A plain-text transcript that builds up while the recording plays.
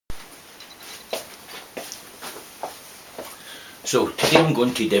So today I'm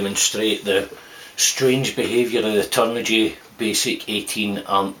going to demonstrate the strange behaviour of the Turnigy Basic 18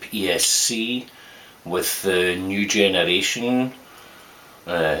 amp ESC with the new generation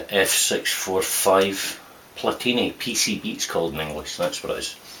F645 Turnigy PCB, it's called in English, that's what it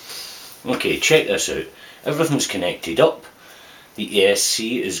is. Okay, check this out. Everything's connected up. The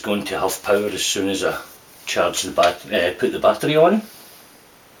ESC is going to have power as soon as I charge the put the battery on.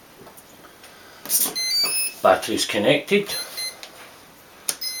 Battery's connected.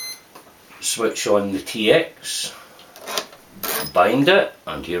 Switch on the TX, bind it,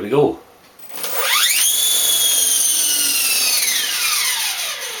 and here we go.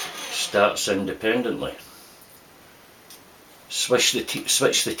 Starts independently. Switch the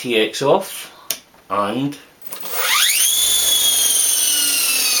TX off, and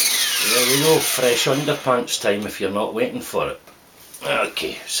there we go, fresh underpants time if you're not waiting for it.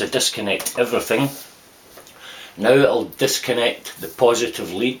 Okay, so disconnect everything. Now it'll disconnect the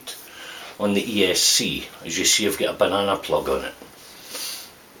positive lead on the ESC. As you see, I've got a banana plug on it.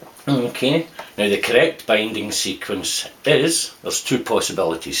 Okay, now the correct binding sequence is, there's two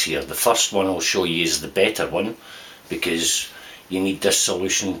possibilities here. The first one I'll show you is the better one, because you need this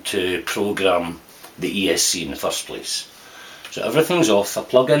solution to program the ESC in the first place. So everything's off, I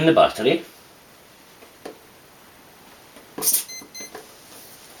plug in the battery.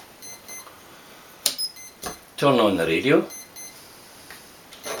 Turn on the radio.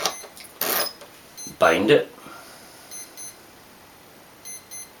 Bind it.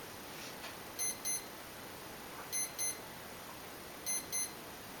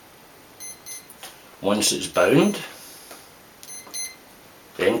 Once it's bound,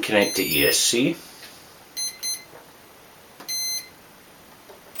 then connect the ESC.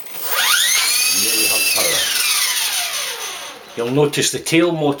 You'll notice the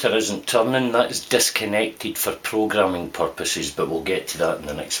tail motor isn't turning, that is disconnected for programming purposes, but we'll get to that in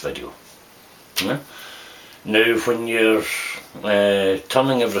the next video. Yeah. Now when you're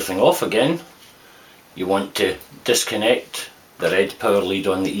turning everything off again, you want to disconnect the red power lead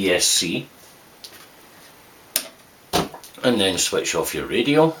on the ESC and then switch off your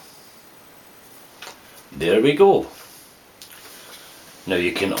radio. There we go. Now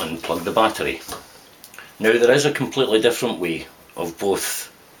you can unplug the battery. Now there is a completely different way of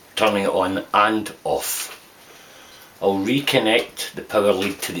both turning it on and off. I'll reconnect the power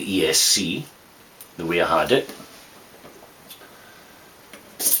lead to the ESC the way I had it.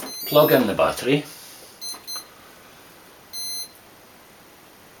 Plug in the battery.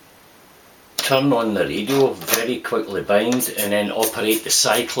 Turn on the radio, very quickly bind, and then operate the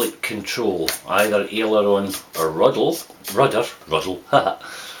cyclic control, either aileron or rudder.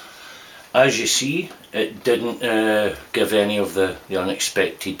 As you see, it didn't give any of the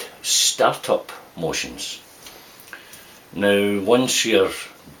unexpected startup motions. Now once you're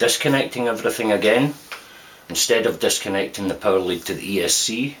disconnecting everything again, instead of disconnecting the power lead to the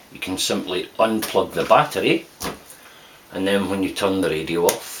ESC, you can simply unplug the battery, and then when you turn the radio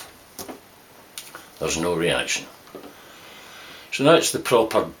off, there's no reaction. So that's the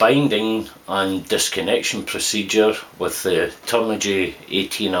proper binding and disconnection procedure with the Turnigy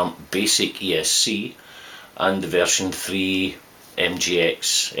 18 amp Basic ESC and the version 3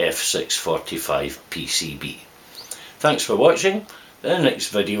 Mjx F645 PCB. Thanks for watching. The next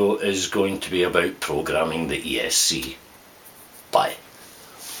video is going to be about programming the ESC. Bye.